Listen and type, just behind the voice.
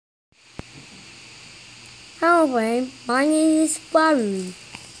Hello, everyone. My name is Barry,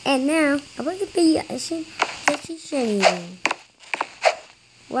 and now I'm going to be a magician.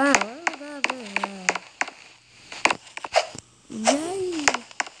 Wow, yay!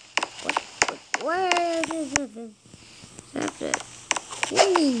 What is this? That's a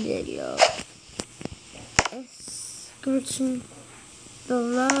cleaning video. Description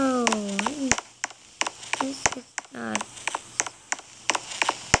below. This is not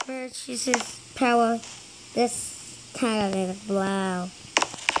purchases power. This kind of blow.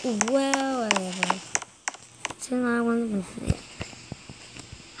 Well, whatever. So I want to listen it.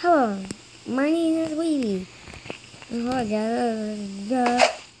 Hello, my name is Weedy.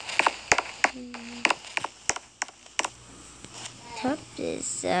 Top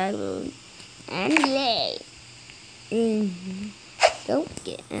this and lay. Don't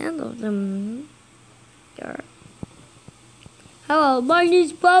get out of them. Hello, my name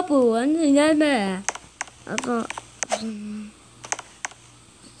is Bubble. I'm the name. I thought.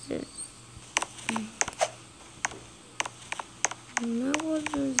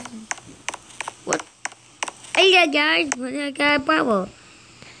 What? Hey yeah, guys, when I got Bubble.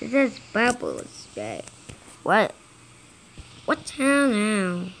 It says Bubbles, right? What? What town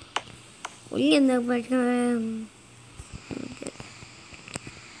now? We in the background.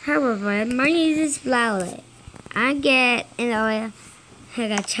 However, my name is Violet. I get I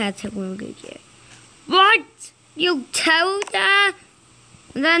got chat to one here. What? You told that?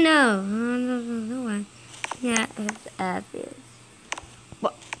 No one. Yeah, it's obvious.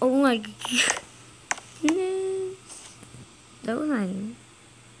 But, oh my goodness. Don't mind.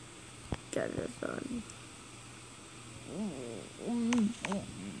 Got this on.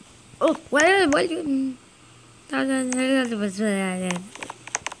 Oh, what you?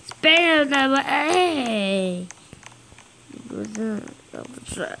 Spell number A.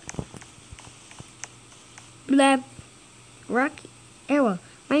 Blab. Rocky. Arrow.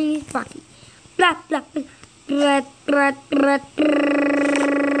 My name is Rocky. Blah, blah, blah. Blah, blah, blah,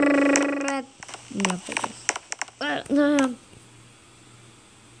 blah. No.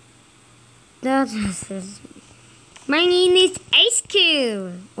 My name is Ice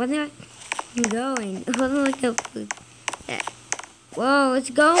Cube. Where am I going? Yeah. Whoa, it's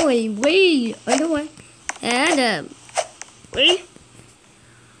going. Wait. I know what. Adam. Wait.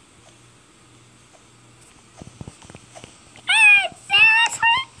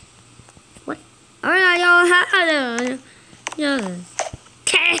 What? I don't know.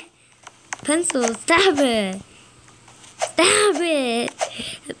 Pencil. Stop it. Stop it.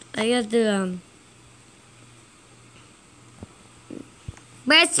 I got to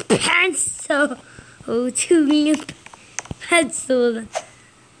where's pencil? Oh, two new pencil.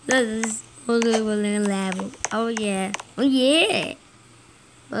 That is only one level. Oh yeah. Oh yeah.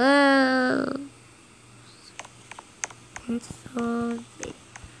 Pencil.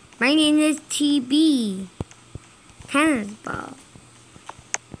 My name is TB. Tennis ball.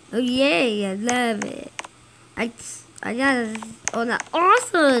 Oh yeah, I love it. I got an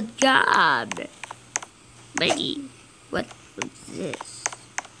awesome job. Buddy, what's this?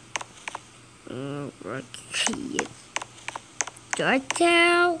 Rocky.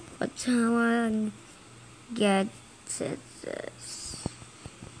 Detail? What's how I get this?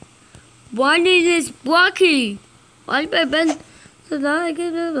 Why is this Rocky? Why have I been so I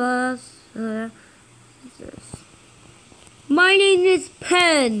get the boss? My name is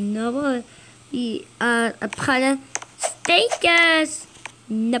Pen. I want to be a pilot. Status.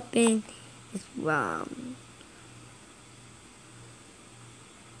 Nothing is wrong.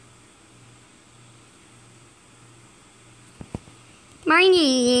 My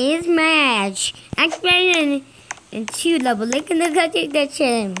name is Madge. I'm playing in 2 level. Look in the country that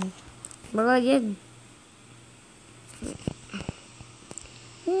chin.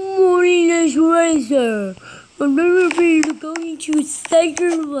 Morning is Razor. I'm never be going to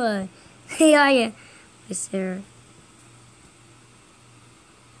second one. Hey, are you? Yes, sir.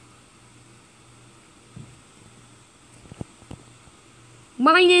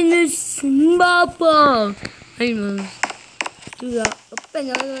 My name is Smopper. I must do that. Open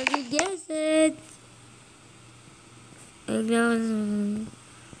already guess it. And now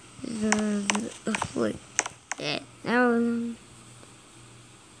wait. Yeah, now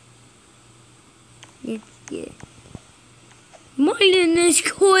it's good. My name is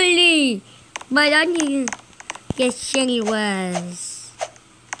Coily. But I need to guess Jenny was.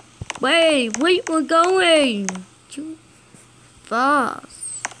 Wait, we're going. Too fast.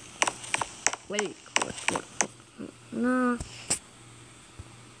 Wait, what? No.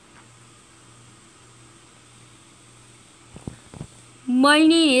 My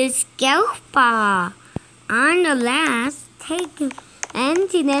name is Gelfa. On the last, take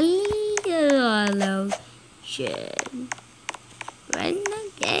into the legal ocean.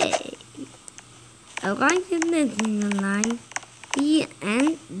 Renegade. Arriving in the line, he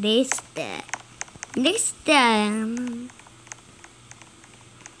and this day. This time.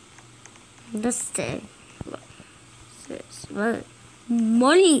 This day. What?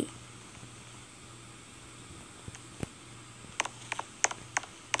 Money.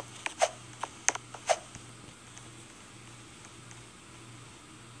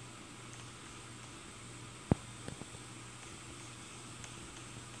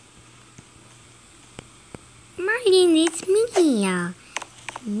 Money needs me.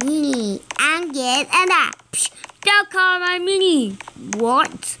 Me. And get an app. Don't call my mini.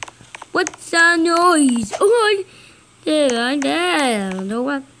 What? What's the noise? Oh, there. No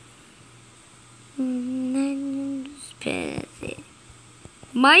what? My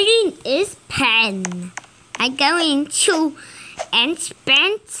name is Pen. I'm going to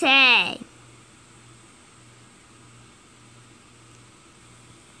expensive.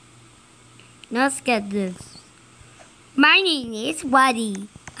 Let's get this. My name is Buddy.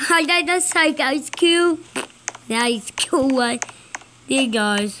 I got the psycho's cool. Nice cool one. Hey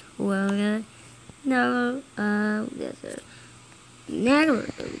guys, well, no, never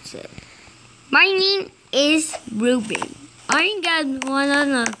say. My name is Ruby. I got one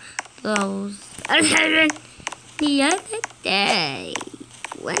of those. The other day,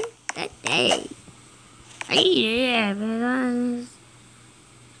 I realized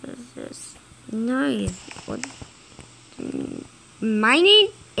this noise. My name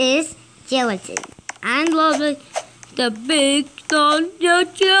is Gelatin. I love the big thunder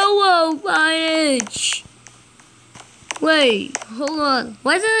jello fightage. Wait, hold on.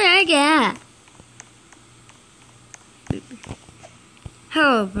 What did I get?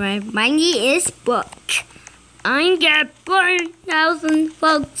 Hello, friend. My name is Book. I got 4,000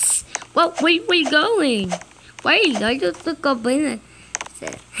 votes. What? Where we going? Wait, I just look up in it.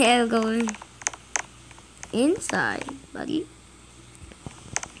 Here going inside, buddy.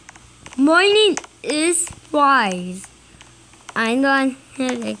 Morning is wise. I'm on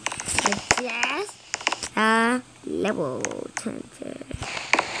a just level center.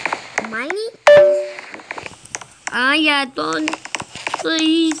 Mining is I don't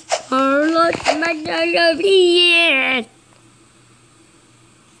please look my here.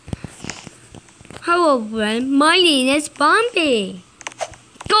 Hello friend, my name is Bumpy.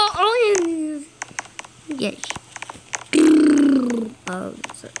 Go on. Yes. Oh,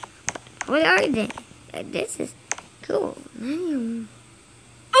 so. What are they? This is cool.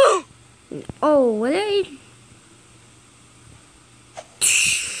 Oh, what are you?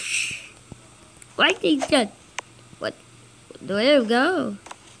 What is that? What? Where go?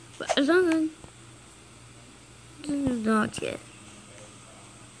 What's on? This is not it.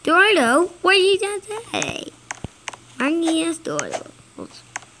 Dordo, what did you say? My name is Dordo.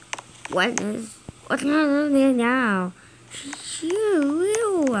 What's not there now?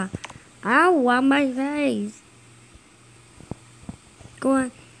 Shoo! I want my face. Go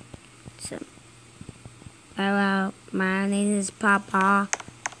on. So, hello, my name is Papa.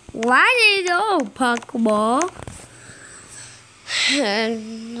 What is all Pokeball?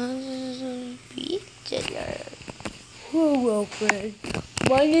 And pizza. Hello, friend.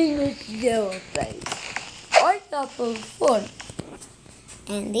 My name is Yellowface. I thought for fun.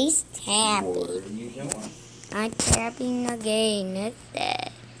 And this tapping. I'm tapping again. That's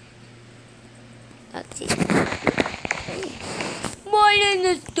that. That's it. My name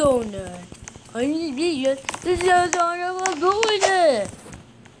is Donut. I need to this is a donut.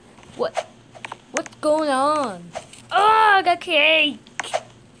 What's going on? Oh, the cake.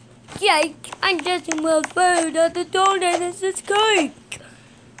 Cake. I'm just more food that the donut is this cake.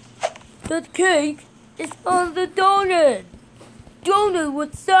 The cake is on the donut. Donut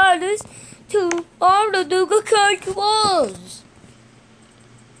was saddest to all the cake was.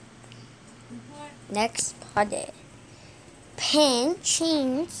 Next party. Pen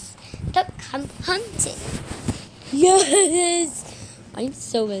chains to come hunting. Yes! I'm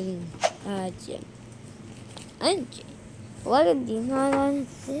so in gym. I'm gym. What are you not on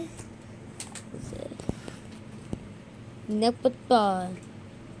this? Never thought.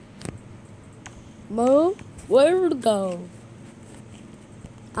 Mom, where to go?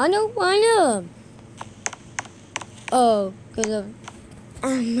 I don't wanna. Oh, cause of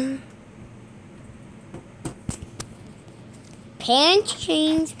pants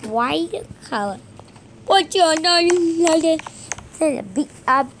change white color. What's your name? A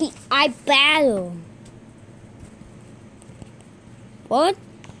B.I. battle. What?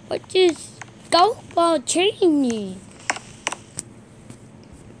 What's this? golf ball changing.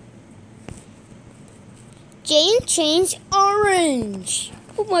 Jane changed orange.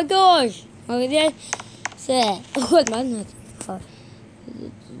 Oh my gosh. Look at that. What my look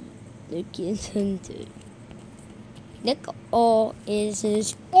into. Look, all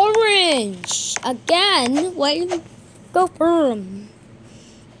is orange again. Wait, go firm.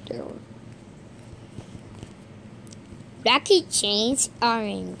 Blackie changed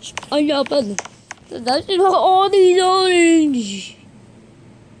orange. Oh no, but that's all these orange.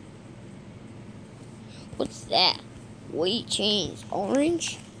 What's that? We changed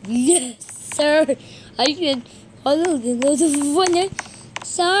orange? Yes, sir. I can follow the one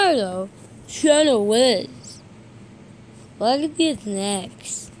Sardo. Shadow Wiz. What at this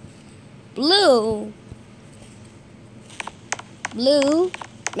next? Blue. Blue.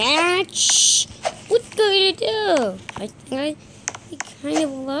 Match. What's going to do? I think I kind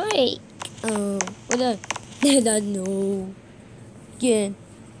of like. What I don't know. Again.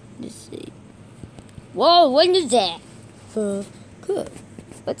 Let's see. Whoa, what is that? Good.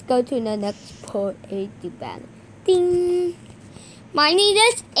 Let's go to the next part. 80 battle. Ding. My name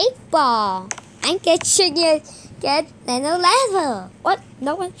is 8-Ball. I'm getting get another level. What?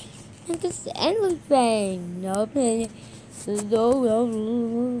 No one. It's anything. No.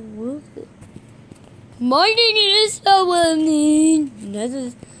 My name is Owen. This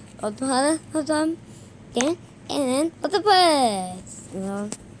is then and what the bus?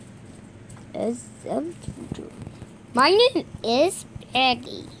 My name is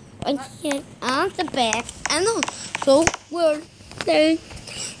Peggy. I sit on the back and also we're saying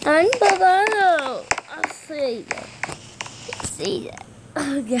I'm the battle. I see that. See that.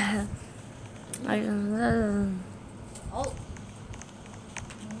 Oh yeah. I don't know. Oh.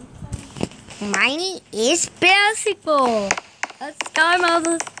 My name is Basketball. Let's go,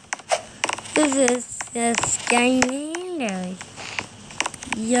 Moses. This is the Skylander.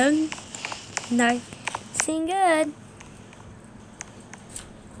 Young. Nice. Sing good.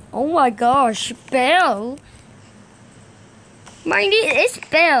 Oh my gosh, Belle. My name is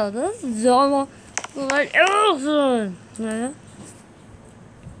Belle. This is all like awesome.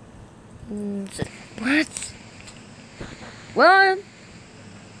 What? Well,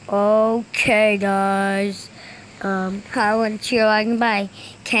 okay, guys. I want you like by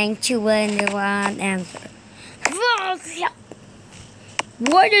can't you win the one answer?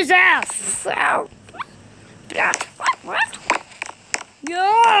 What is that?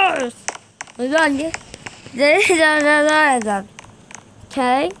 Yes!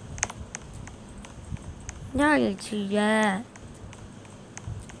 Okay? Now you see that.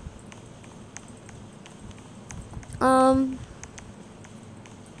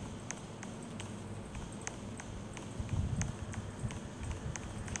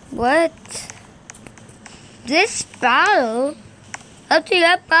 What? This bottle? Up to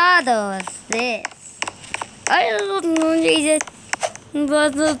that bottle is this? I don't know, Jesus.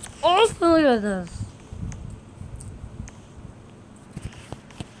 But it's also this.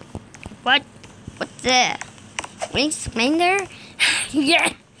 What? What's that? Wings Splendor?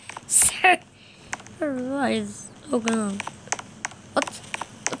 Yeah, sir. Her eyes open up. What's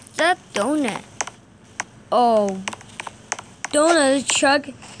that donut? Oh, donut truck.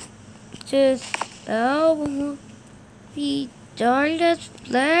 Just be darn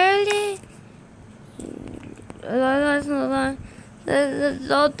bloody. That's not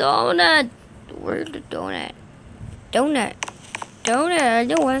the donut. Where's the donut? Donut. I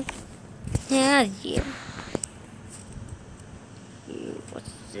know one. Yeah, yeah.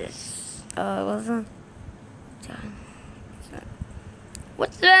 What's this?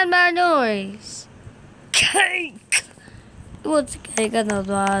 What's that bad noise? Cake. What's cake? I don't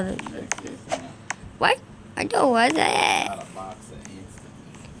know. What? I don't want that.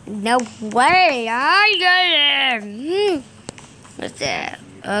 No way. I got it. What's that?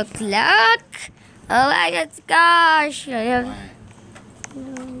 A clock? Oh my gosh.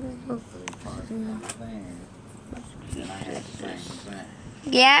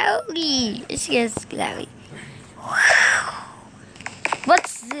 Gary. It's just Gary.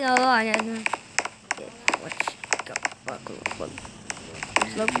 What's the other one? What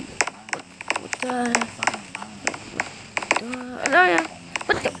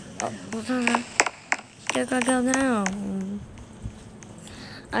the go now?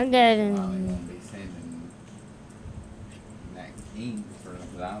 I'm getting.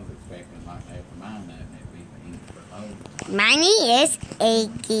 My name is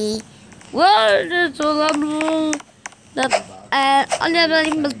Aki. What is the other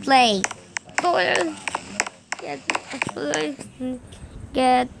must play?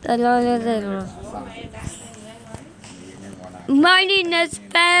 get a lot of little. My name is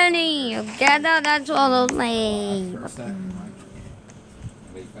Penny. Get out, that's all of me.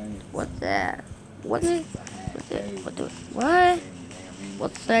 What's that? What is? What?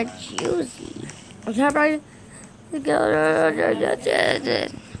 What's that juicy? What's that right? Okay.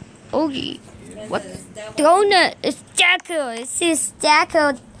 What? Donut. It's Jacko. It's just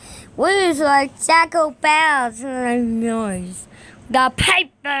Jacko. What is like Jacko Bells and noise? The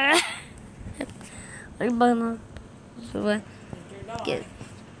paper. Get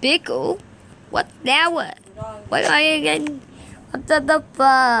pickle. What's that one? What are you getting? What's the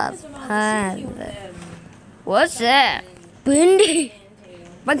What's that? Bendy.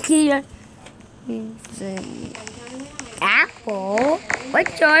 What's here? Apple.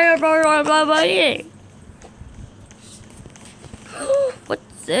 What's your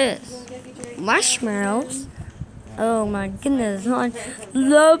What's this? Marshmallows. Oh my goodness, I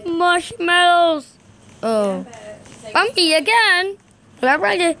love marshmallows. Oh, bumpy again.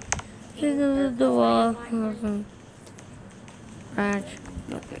 Right to the wall.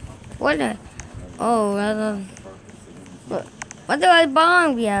 What? Oh, what do I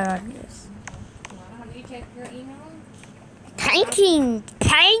bomb? Yeah, like this. Have you checked your email? Painting.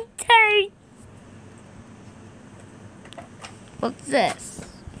 What's this?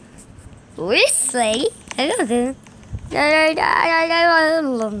 Whistly? I don't know.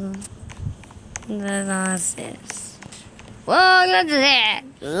 Nonsense. Well, look at that.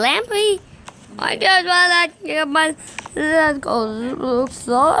 Lampy? I just want to get my that looks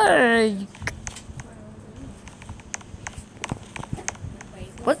like.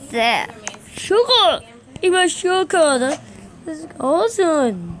 What's that? Sugar! Even sugar. This is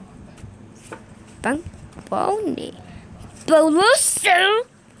awesome. Bang, bony. Balloon.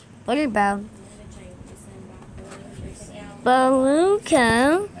 What about Balloon?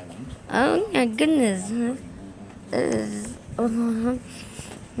 Oh my goodness.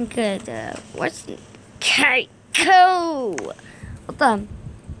 Good. What's cake? Cool. Hold on.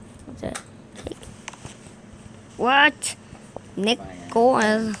 What's that? Cake. What? Nickel.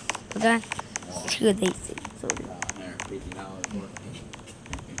 What's that? Two of these things.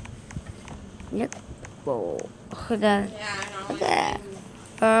 Nickel. Hold on. What's that?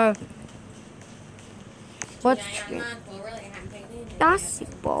 What's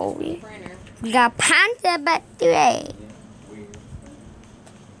possible? We got panda battery.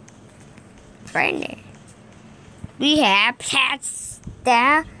 Printer. We have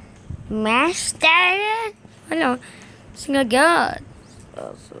pasta, mashed potato. I don't sing a god.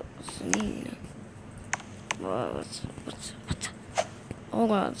 What's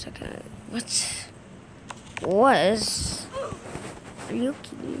hold on a second. What is? Are you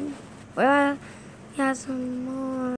kidding? Well, yeah, some more.